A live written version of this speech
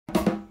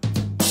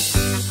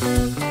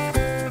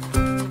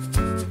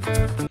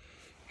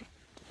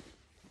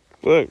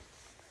So,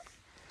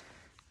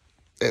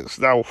 it's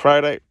now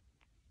Friday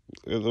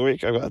of the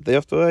week. I've got a day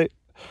off today.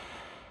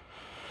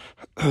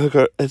 I've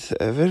got to edit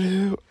a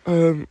video.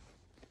 I'm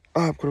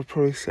going to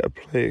probably sit and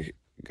play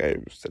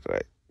games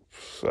today.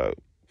 So,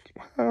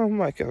 I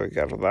might get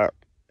out of that.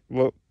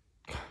 But,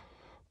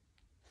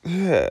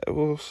 yeah,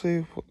 we'll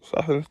see what's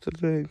happening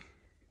today.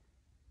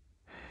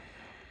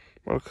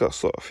 I've got to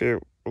sort a few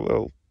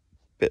little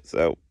bits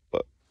out,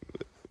 but,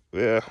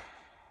 yeah.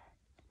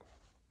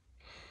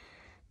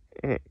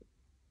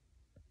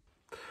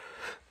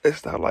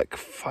 It's now like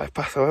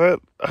 11:05.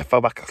 I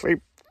fell back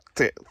asleep.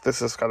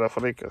 This is kind of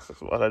funny because this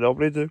is what I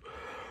normally do.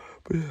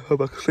 But yeah, I fell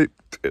back asleep.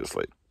 It's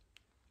like,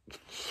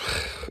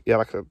 yeah,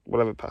 like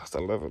whatever past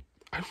 11.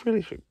 I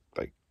really should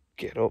like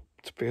get up,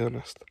 to be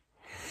honest.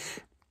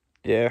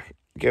 Yeah,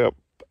 get up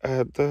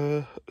and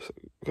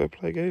go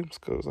play games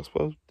because that's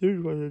what I was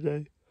doing the other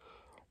day.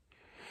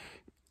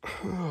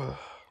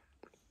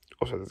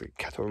 Also, there's a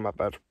cat on my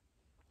bed.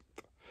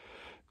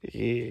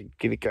 Yeah,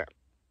 kitty cat.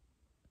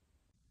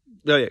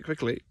 Oh yeah,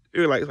 quickly.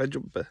 Who likes my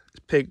jumper?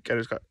 It's pink and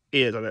it's got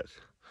ears on it.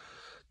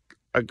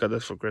 I got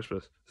this for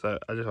Christmas, so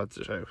I just wanted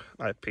to show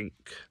my pink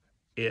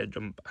ear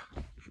jumper.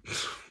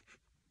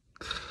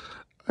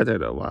 I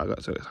don't know why I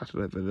got so excited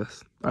over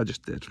this. I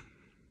just did.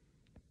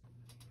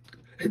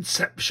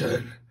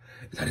 Inception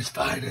is at its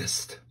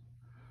finest.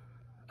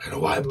 I don't know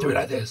why I'm doing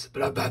like this,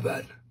 but I'm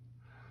Batman.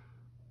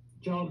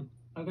 John,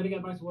 I've got to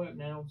get back to work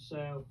now,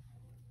 so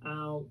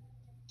I'll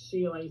see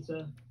you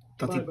later.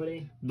 Goodbye,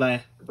 buddy.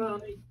 Bye.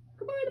 Goodbye.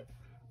 Goodbye.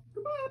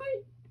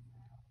 Goodbye.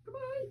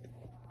 Goodbye.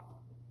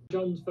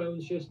 John's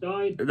phone's just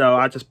died. No,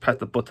 I just pressed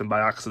the button by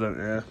accident,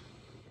 yeah.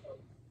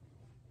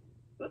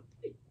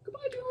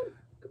 Goodbye, John.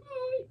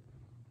 Goodbye.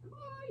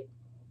 Goodbye.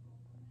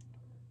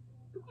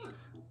 Goodbye.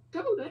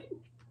 Go then.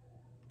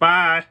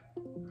 Bye.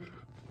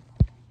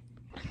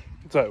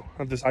 So,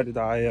 I've decided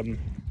I am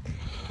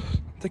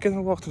taking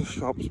a walk to the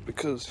shops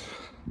because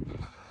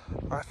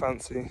I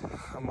fancy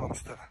a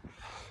monster.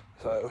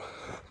 So,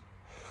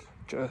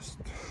 just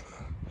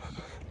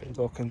been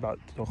talking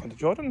to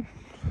Jordan.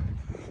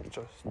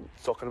 Just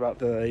talking about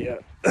the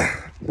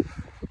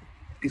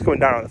he's going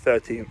down on the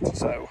 13th,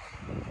 so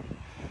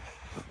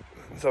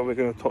we're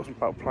going to talk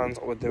about plans,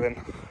 what we're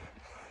doing.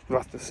 You'll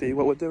have to see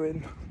what we're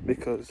doing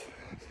because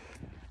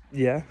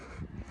yeah,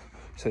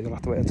 so you'll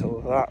have to wait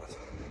until that.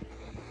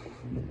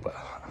 But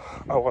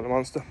I want a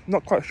monster.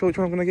 Not quite sure which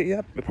one I'm going to get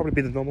yet. It'll probably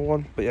be the normal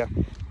one, but yeah.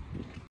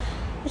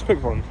 Just a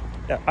quick one.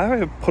 Yeah, I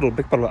have a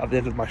big puddle at the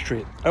end of my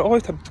street. I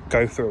always have to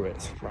go through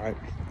it, right?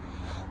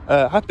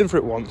 I've been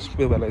through it once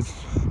with Willies.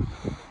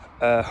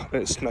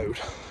 It snowed.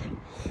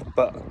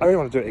 But I really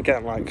want to do it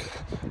again. Like,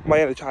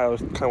 my inner child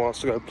kind of wants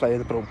to go play in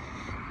the puddle.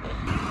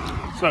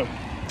 So,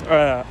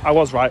 I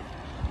was right.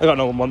 I got a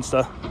normal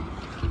monster.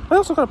 I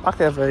also got a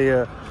packet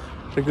of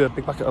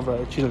big packet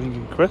of cheese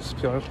and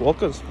crisps,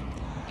 Walkers.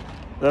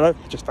 I don't know,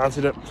 just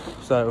fancied it.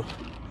 So,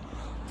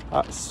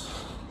 that's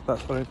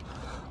funny.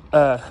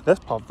 This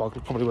pod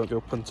vlog probably won't be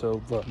up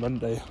until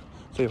Monday,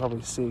 so you'll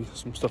probably see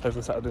some stuff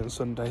over Saturday and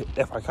Sunday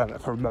if I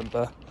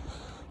remember.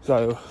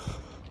 So,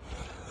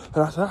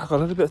 and after that, I've got a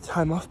little bit of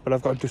time off, but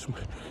I've got to do some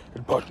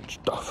important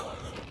stuff.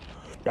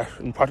 Yes,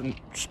 important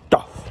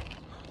stuff.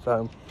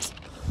 So,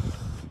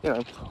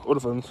 other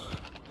things.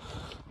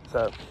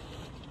 So,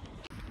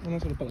 and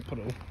that's about the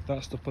puddle.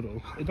 That's the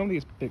puddle. It normally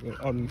gets bigger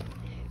on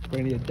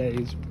rainier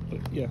days,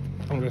 but yeah,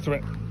 I'm gonna go through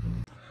it.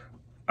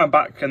 I'm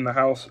back in the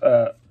house.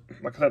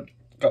 Like I said,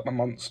 got my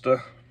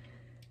monster.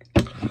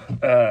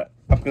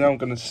 I'm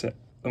gonna sit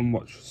and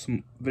watch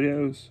some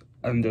videos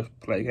and just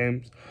play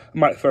games. I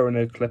might throw in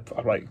a clip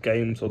of like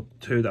games or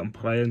two that I'm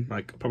playing.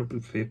 Like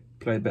probably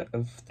play a bit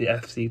of the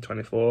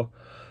FC24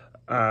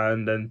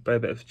 and then play a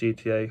bit of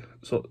GTA.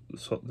 Sort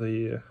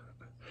the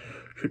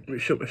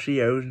shoot my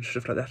CEOs and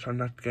stuff like that on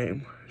that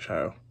game.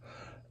 So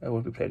I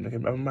will be playing the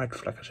game. I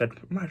might, like I said,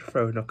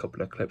 throw in a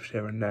couple of clips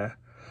here and there.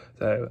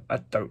 So I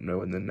don't know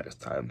when the next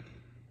time.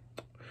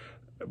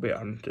 It'll be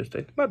on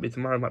Tuesday. Might be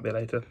tomorrow, might be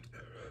later.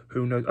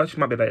 Who knows?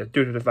 Actually, might be later.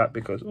 Due to the fact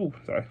because... Oh,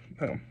 sorry.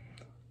 Hang on.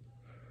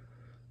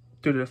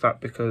 Due to the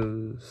fact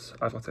because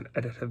I've got to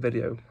edit a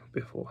video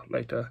before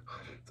later.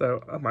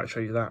 So I might show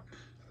you that.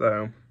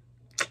 So,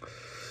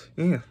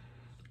 yeah.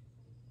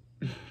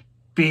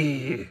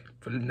 Be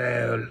for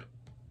now.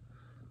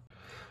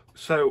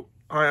 So,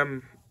 I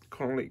am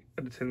currently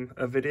editing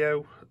a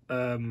video.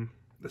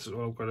 This is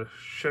what I'm going to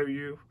show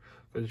you.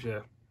 Because, yeah.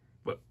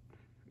 But,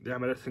 yeah,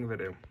 I'm editing a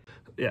video.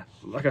 Yeah,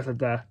 like I said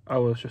there, I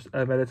was just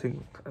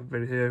editing a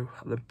video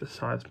at the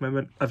precise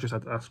moment. I've just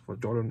had to ask for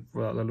Jordan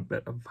for a little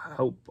bit of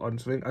help on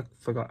something. I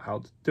forgot how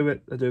to do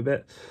it. I do a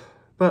bit,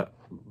 but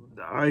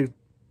I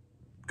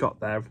got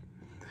there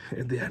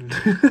in the end.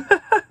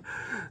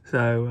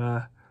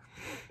 So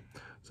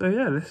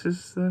yeah, this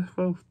is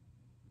well,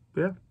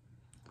 yeah,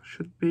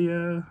 should be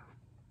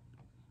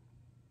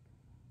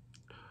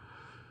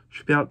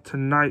out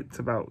tonight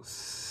about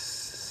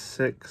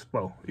 6.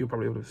 Well, you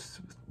probably would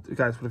have. You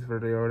guys would have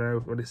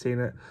already seen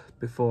it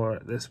before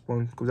this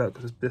one comes out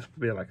because this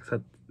will be, like I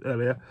said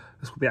earlier,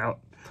 this will be out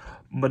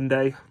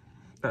Monday.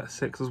 at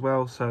 6 as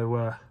well.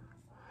 So,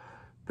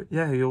 but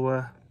yeah,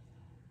 you'll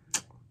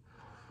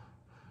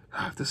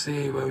have to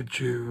see, won't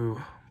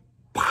you?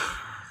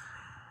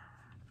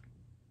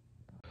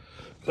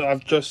 So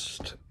I've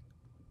just,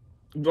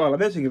 well,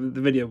 I'm editing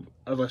the video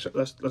as I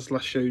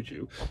last showed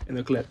you in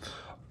the clip,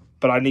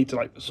 but I need to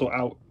like sort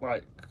out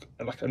like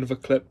another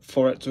clip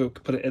for it to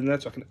put it in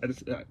there, so I can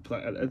edit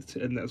it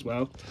in there as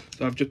well.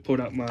 So I've just pulled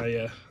out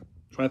my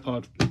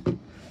tripod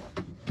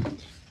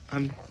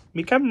and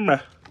my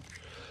camera.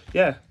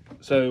 Yeah,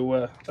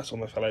 so that's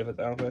almost fell over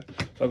down there.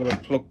 So I'm gonna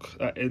plug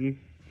that into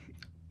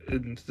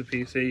the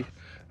PC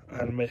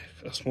and make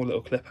a small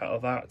little clip out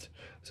of that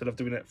instead of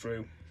doing it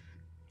through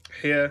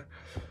here.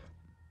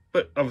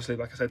 But obviously,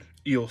 like I said,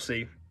 you'll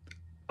see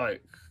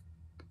like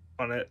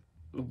on it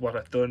what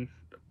I've done.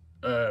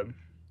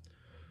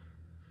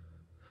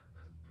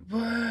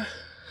 But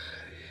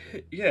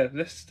yeah,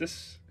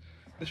 this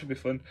should be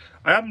fun.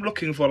 I am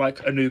looking for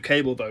like a new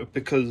cable though,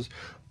 because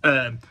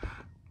the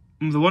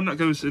one that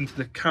goes into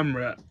the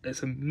camera,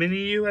 it's a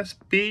mini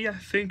USB, I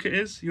think it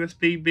is,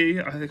 USB-B.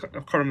 I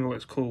can't remember what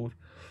it's called,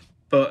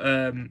 but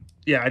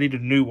yeah, I need a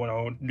new one,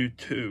 or new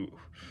two,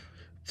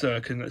 so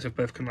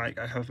both can like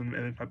I have them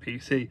in my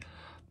PC.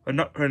 But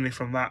not only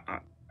from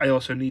that, I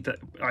also need to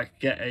like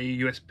get a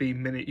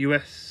mini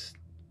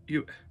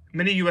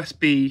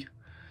USB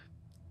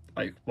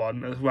like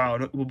one as well,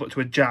 but to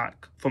a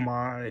jack for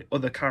my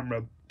other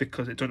camera,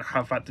 because it doesn't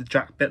have like the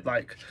jack bit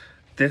like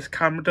this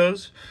camera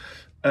does.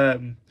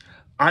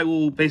 I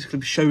will basically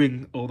be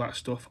showing all that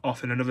stuff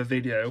off in another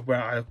video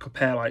where I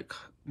compare like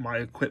my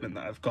equipment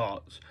that I've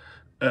got.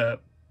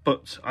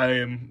 But I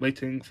am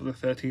waiting for the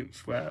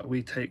 13th where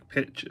we take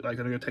pictures, like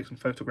I'm gonna go take some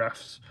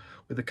photographs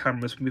with the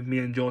cameras with me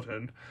and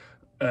Jordan,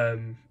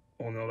 on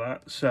all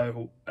that.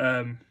 So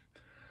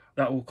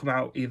that will come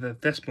out either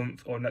this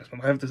month or next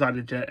month. I haven't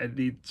decided yet. It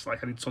needs I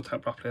need to sort it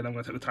out properly, and I'm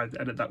going to take the time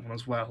to edit that one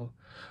as well.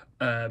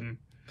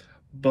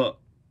 But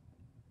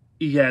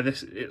yeah,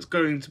 it's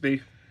going to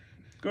be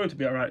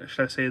alright,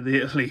 should I say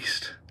at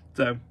least.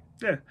 So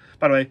yeah.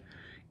 By the way,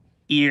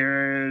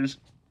 ears.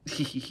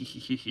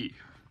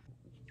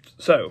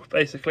 So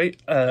basically,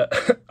 I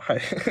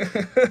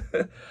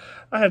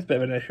had a bit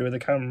of an issue with the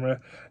camera.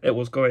 It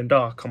was going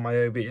dark on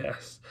my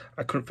OBS.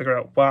 I couldn't figure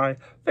out why.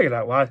 Figured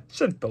out why.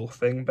 Simple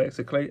thing,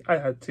 basically. I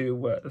had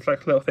to, it's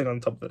like a little thing on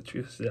top that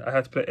chooses it. I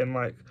had to put it in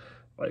like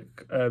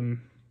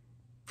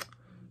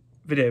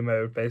video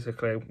mode,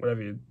 basically,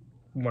 whatever you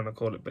want to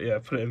call it. But yeah,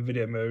 put it in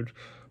video mode,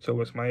 so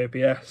it's my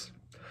OBS.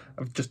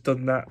 I've just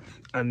done that,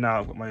 and now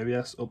I've got my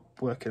OBS up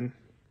and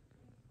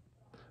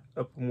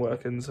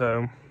working,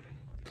 so.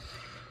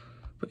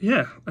 But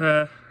yeah,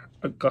 I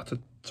got to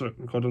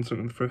record on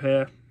something through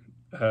here,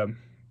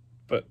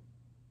 but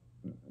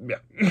yeah.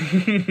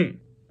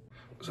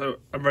 So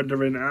I'm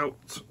rendering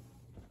out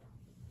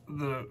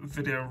the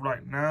video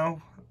right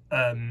now.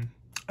 I'm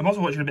also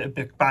watching a bit of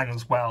Big Bang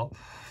as well.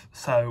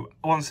 So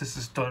once this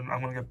is done, I'm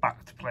gonna go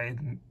back to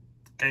playing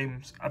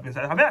games. I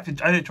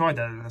enjoyed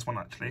this one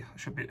actually.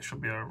 It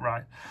should be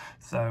alright.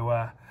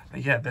 So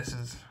but yeah, this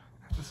is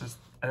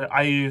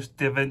I use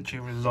DaVinci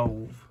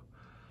Resolve.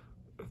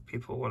 If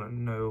people want to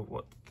know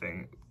what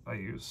thing I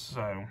use,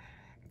 so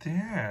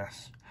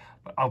yes,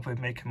 but I'll be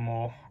making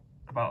more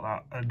about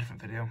that in a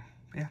different video.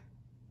 Yeah,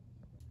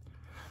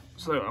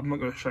 so I'm not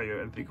going to show you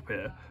anything up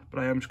here,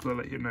 but I am just going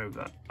to let you know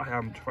that I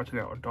am writing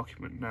out a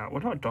document now.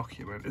 Well, not a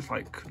document, it's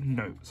like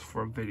notes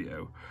for a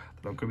video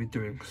that I'm going to be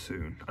doing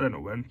soon. I don't know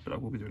when, but I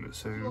will be doing it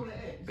soon.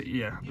 But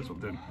yeah, that's what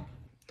I'm doing.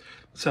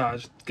 So I'll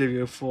just give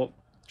you a thought,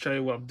 show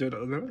you what I'm doing at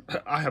the moment.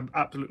 I am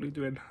absolutely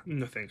doing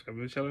nothing. I'm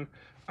really chilling.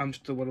 I'm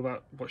still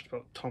watched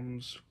about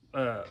Tom's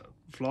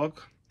vlog.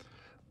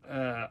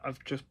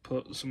 I've just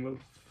put some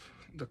of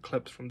the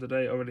clips from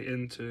today already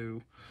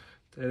into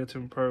the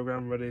editing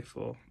program ready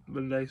for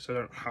Monday, so I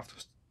don't have to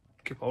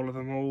skip all of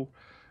them all,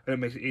 and it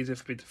makes it easier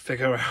for me to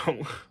figure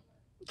out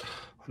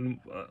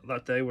on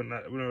that day when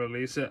I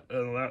release it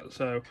and all that.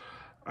 So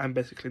I'm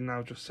basically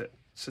now just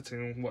sitting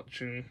and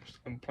watching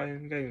and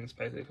playing games,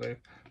 basically.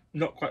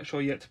 Not quite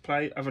sure yet to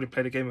play. I've already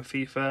played a game of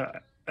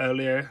FIFA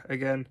earlier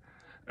again.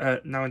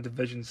 Now in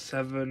Division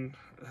 7.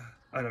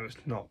 I know it's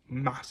not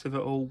massive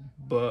at all,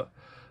 but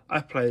I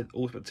played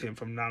Ultimate Team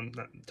from time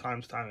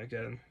to time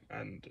again,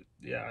 and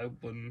yeah, I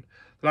won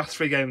the last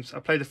 3 games. I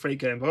played the 3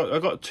 games. I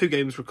got 2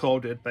 games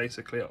recorded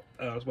basically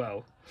as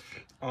well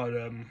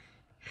on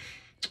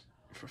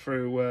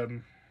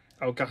through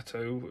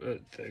Elgato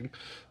thing.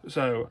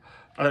 So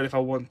I don't know if I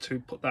want to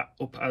put that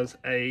up as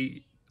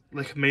a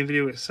main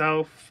video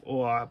itself,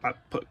 or I might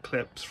put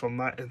clips from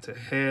that into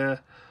here.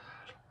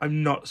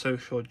 I'm not so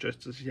sure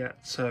just as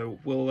yet, so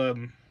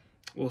we'll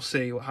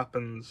see what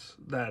happens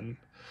then.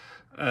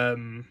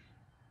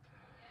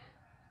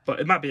 But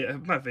it might be a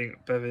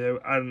video,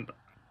 and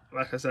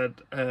like I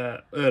said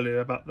earlier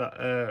about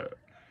that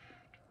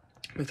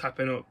me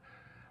typing up,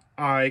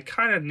 I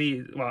kind of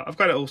need, well, I've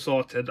got it all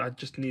sorted, I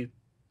just need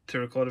to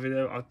record a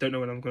video. I don't know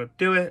when I'm going to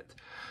do it.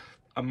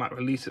 I might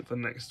release it for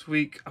next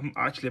week. I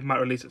might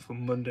release it for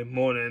Monday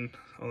morning,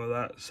 all of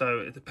that, so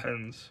it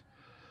depends.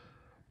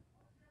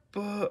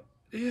 But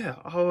yeah,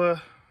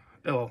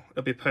 it'll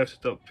be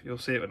posted up. You'll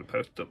see it when it's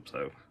posted up.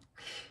 So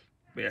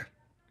yeah.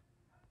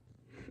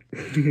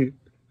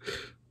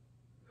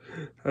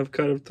 I've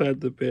kind of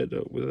tied the beard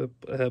up with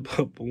a hair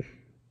bubble.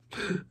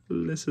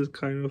 This is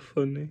kind of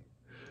funny.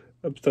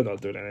 I'm still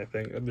not doing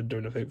anything. I've been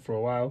doing nothing for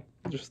a while.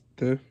 Just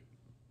yeah.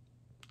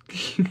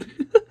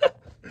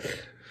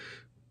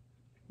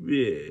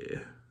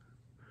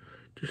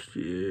 Just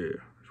yeah.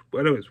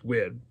 I know it's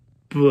weird,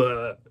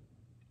 but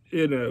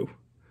you know,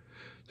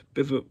 it's a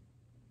bit of a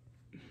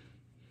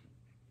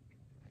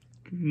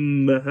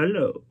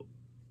hello.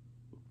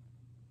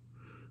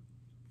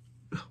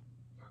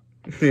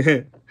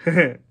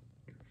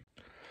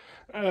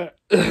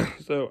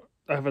 So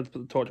I've had to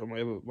put the torch on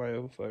my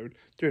other phone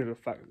due to the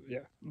fact,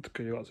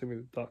 because you can't see me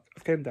in the dark. I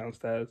came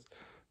downstairs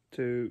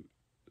to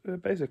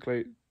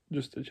basically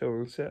just to chill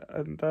and sit,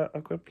 and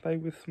I've got to play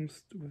with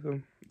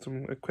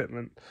some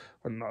equipment.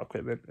 Well, not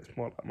equipment. It's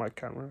more like my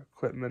camera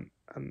equipment,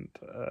 and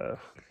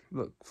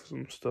look for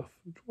some stuff.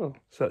 Well,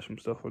 search some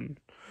stuff on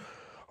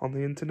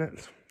the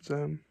internet.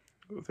 So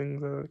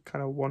things I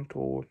kind of want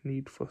or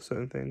need for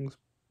certain things,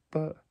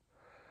 but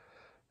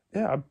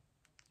yeah, I'm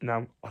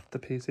now off the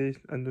PC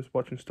and just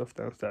watching stuff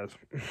downstairs.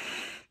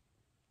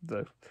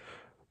 So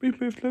we've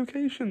moved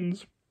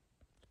locations.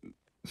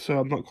 So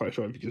I'm not quite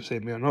sure if you can see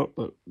me or not,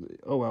 but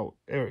oh well,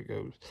 here it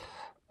goes.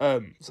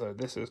 So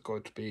this is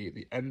going to be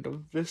the end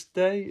of this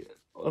day.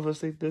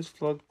 Obviously, this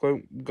vlog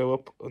won't go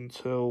up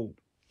until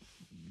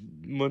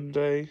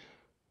Monday.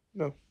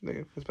 No,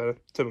 it's better.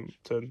 Turn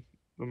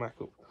the mic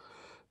up.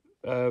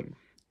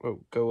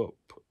 Won't go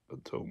up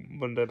until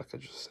Monday, like I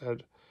just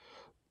said.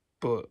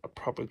 But I'll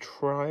probably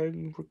try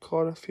and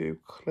record a few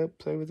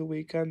clips over the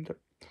weekend.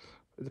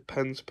 It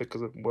depends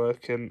because I'm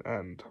working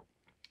and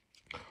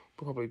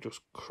probably just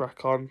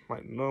crack on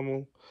like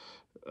normal.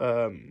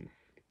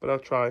 But I'll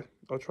try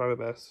my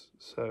best.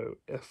 So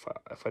if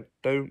I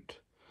don't,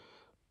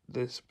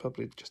 this is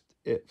probably just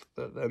it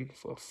for then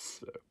for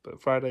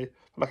Friday.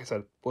 But like I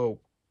said, we'll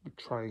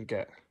try and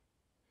get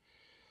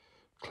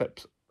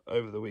clips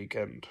over the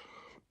weekend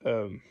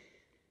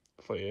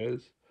for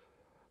years.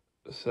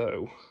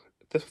 So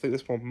I think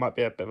this one might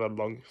be a bit of a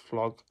long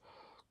vlog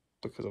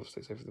because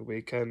obviously it's over the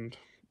weekend.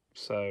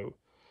 So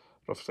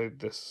obviously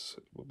this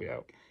will be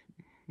out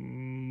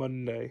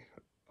Monday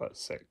at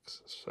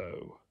 6.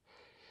 So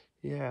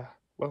yeah,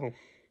 well,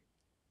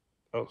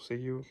 I'll see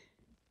you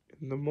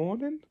in the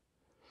morning.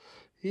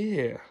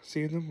 Yeah,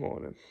 see you in the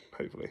morning,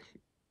 hopefully.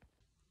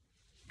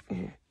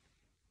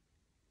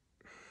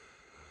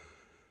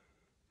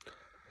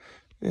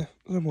 Yeah,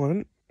 in the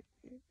morning.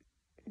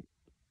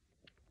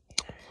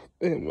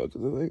 I didn't work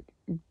today,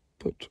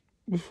 but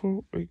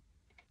before I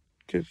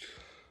get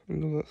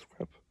into that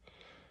crap,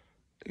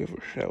 I give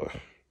a shower.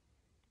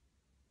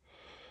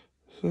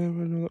 So I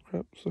know that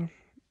crap, so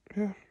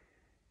yeah.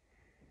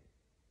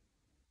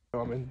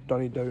 I'm in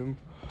Donny Dome,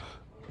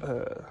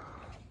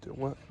 doing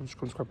work. I'm just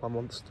going to grab my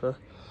monster.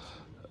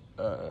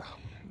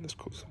 There's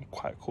some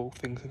quite cool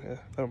things in here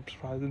that I'm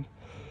surprising.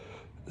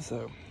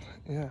 So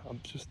yeah, I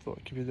just thought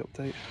I'd give you the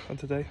update on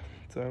today.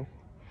 So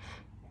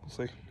we'll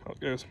see how it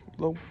goes.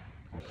 Hello.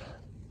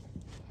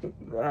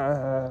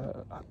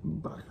 I'm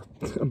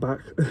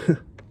back.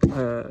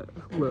 Oh,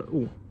 there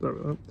we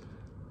go.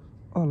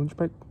 Oh, lunch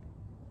break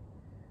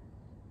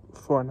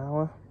for an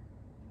hour.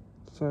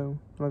 So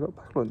I got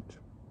back lunch.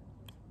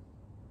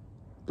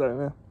 So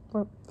yeah,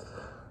 right.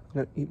 I'm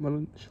gonna eat my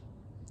lunch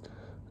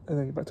and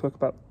then get back to work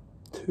about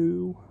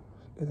 2,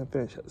 and then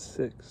finish at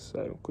 6.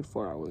 So good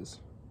 4 hours.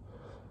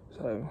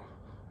 So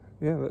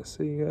yeah, let's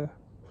see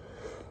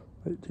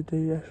what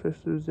the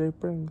rest of the day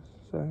brings.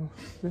 So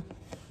yeah.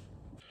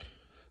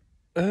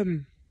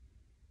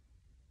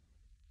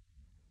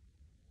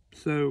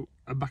 So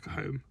I'm back at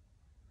home.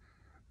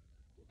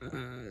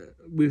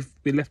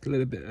 We left a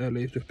little bit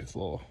early just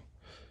before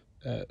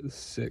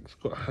 6.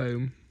 Got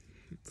home,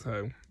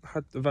 so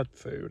I've had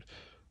food.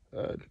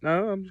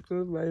 Now I'm just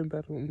gonna lay in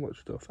bed and watch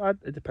stuff.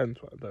 It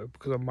depends what though,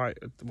 because I might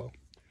well,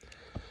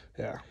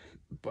 yeah.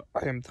 But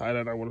I am tired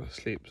and I want to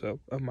sleep, so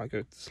I might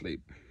go to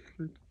sleep.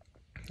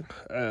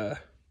 But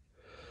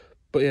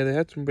yeah, they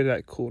had some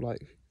really cool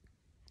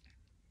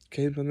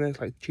games on there,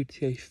 like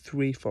GTA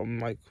 3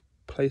 from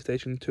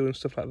PlayStation 2 and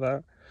stuff like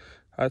that.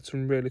 I had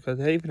some really good.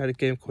 They even had a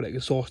game called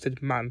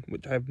Exhausted Man,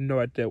 which I have no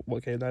idea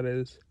what game that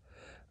is.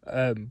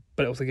 But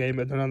it was a game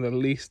that none of the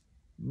least.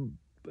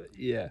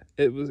 Yeah,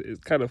 it's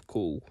kind of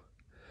cool.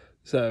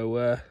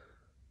 So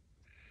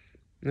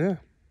yeah.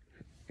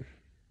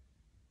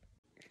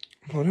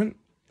 Morning.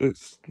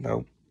 It's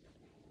now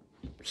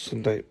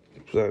Sunday,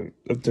 so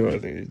I'm doing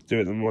anything to do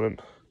in the morning.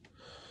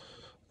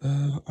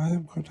 I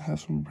am going to have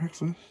some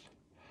breakfast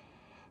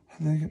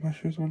and then get my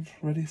shoes on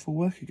ready for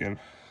work again.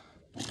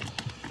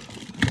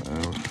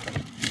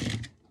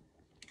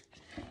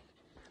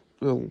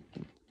 Well,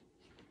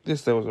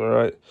 this day was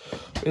alright.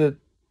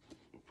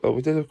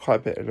 We did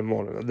quite a bit in the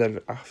morning, and then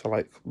after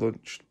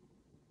lunch,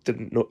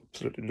 did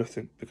absolutely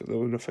nothing because there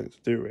was nothing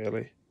to do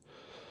really.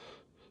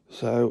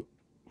 So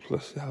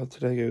let's see how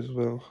today goes as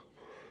well.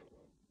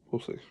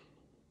 We'll see.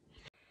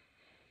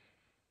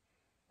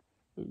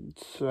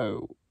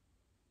 So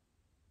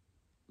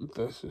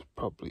this is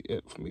probably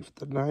it for me for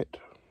the night.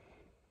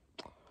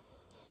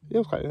 Yeah, it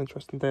was quite an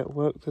interesting day at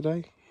work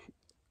today.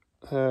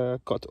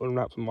 Got to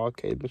unwrap some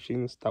arcade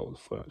machines. That was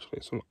fun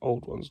actually. Some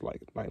old ones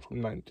like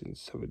from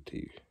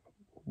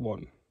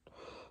 1971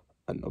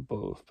 and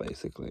above,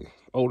 basically.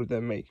 Older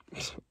than me,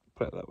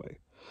 put it that way.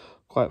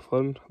 Quite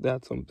fun. They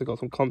got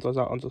some consoles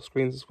out onto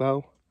screens as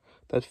well.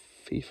 There's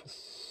FIFA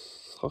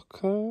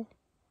Soccer,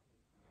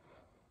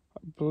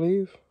 I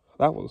believe.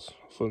 That was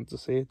fun to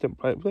see. Didn't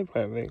play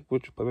anything,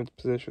 which put me into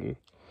position.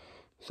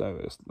 So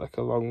it's like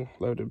a long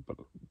loaded, but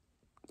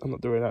I'm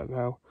not doing that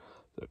now.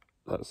 So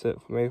that's it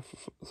for me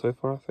so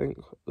far, I think.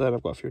 Then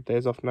I've got a few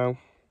days off now.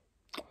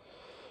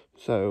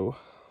 So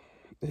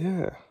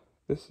yeah,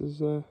 this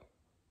is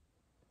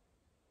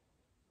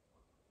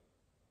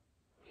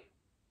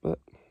but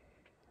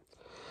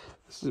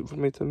this is it for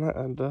me tonight,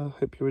 and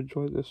hope you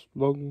enjoyed this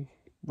long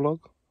vlog.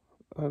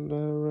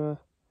 And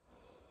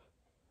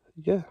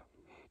yeah,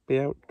 be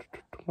out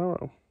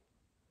tomorrow.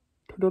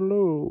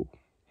 Toodaloo.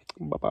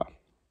 Bye bye.